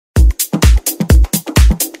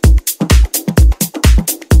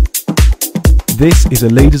This is a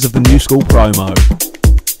Leaders of the New School promo.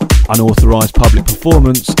 Unauthorised public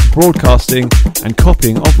performance, broadcasting and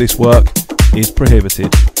copying of this work is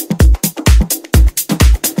prohibited.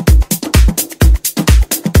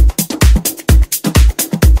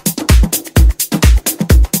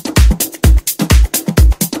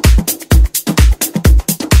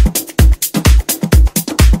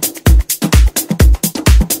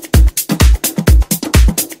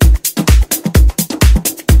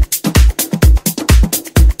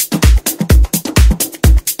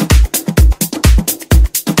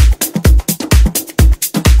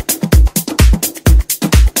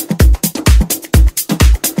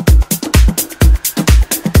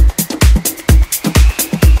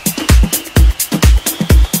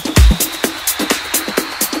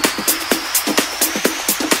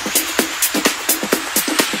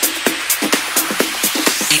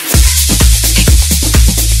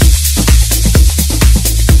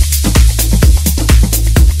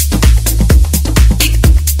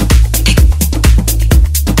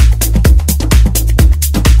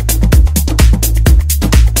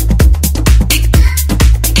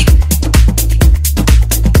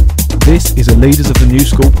 This is a Leaders of the New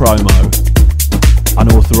School promo.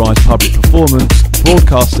 Unauthorised public performance,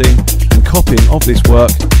 broadcasting and copying of this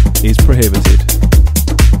work is prohibited.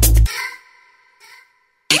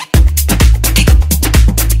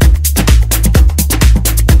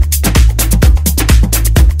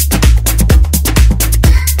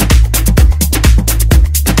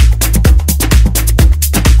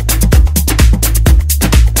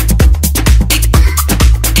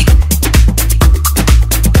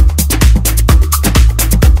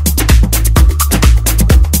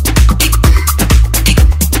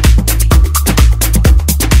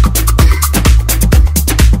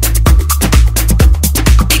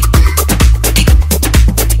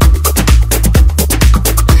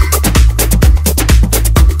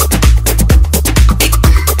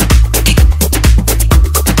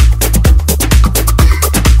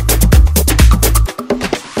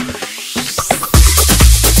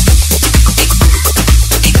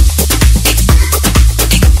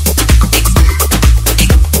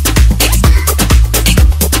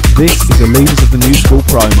 This is a Leaders of the New School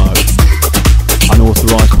promo.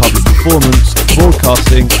 Unauthorised public performance,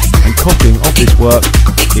 broadcasting and copying of this work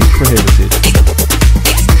is prohibited.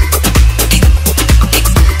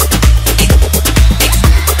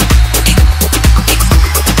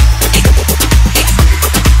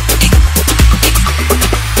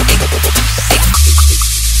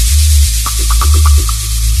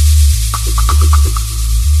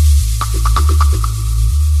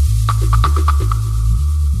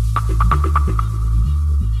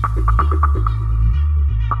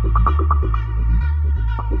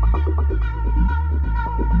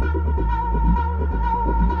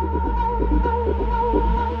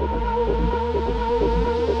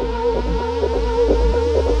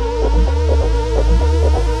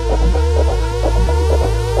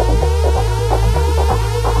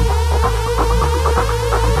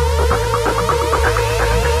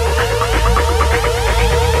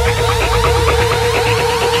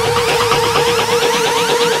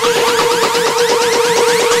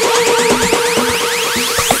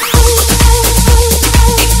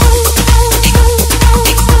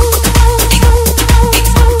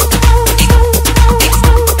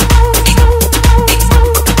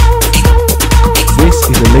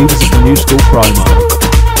 Leaders of the New School promo.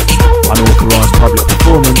 Unauthorised public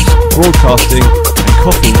performance, broadcasting and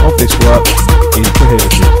copying of this work is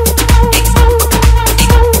prohibited.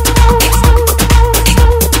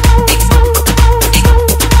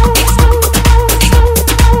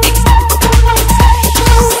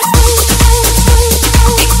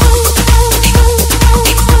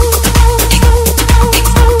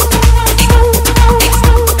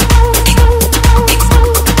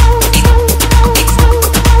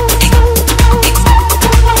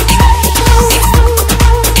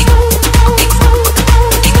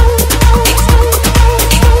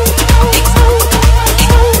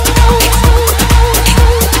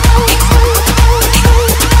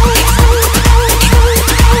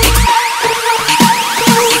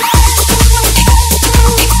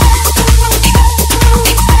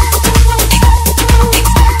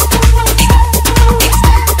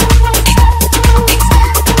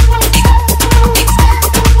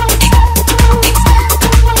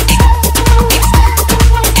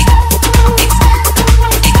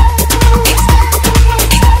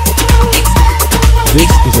 This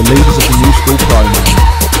is a Leaders of the New School promo.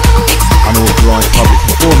 Unauthorised public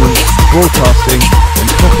performance, broadcasting and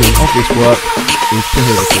copying of this work is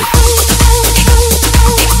prohibited.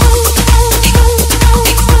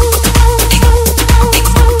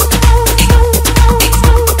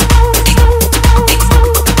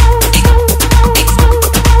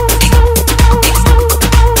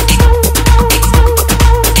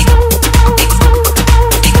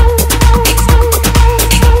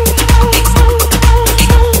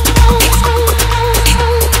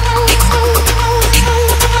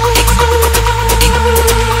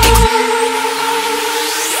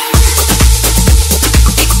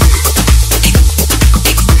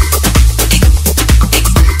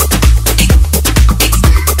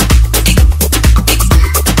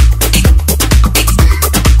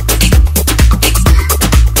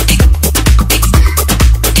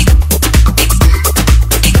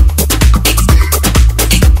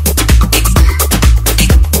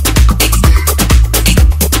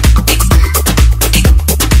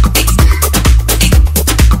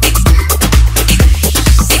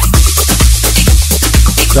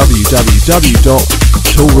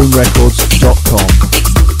 www.toolroomrecords.com.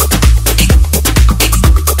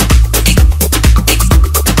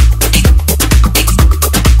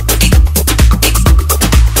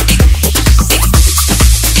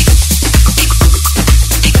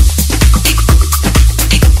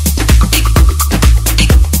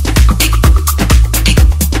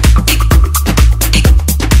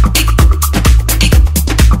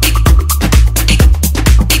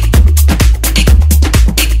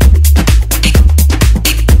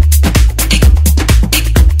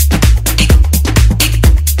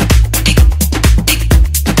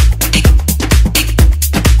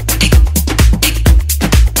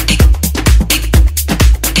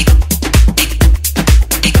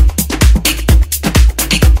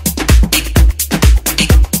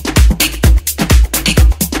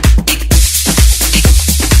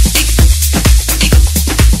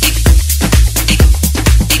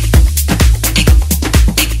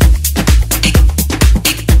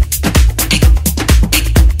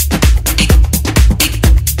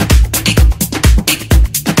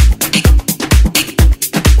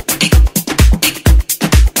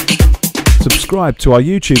 Subscribe to our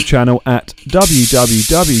YouTube channel at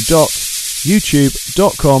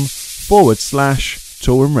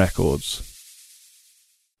www.youtube.com/Toolroom Records.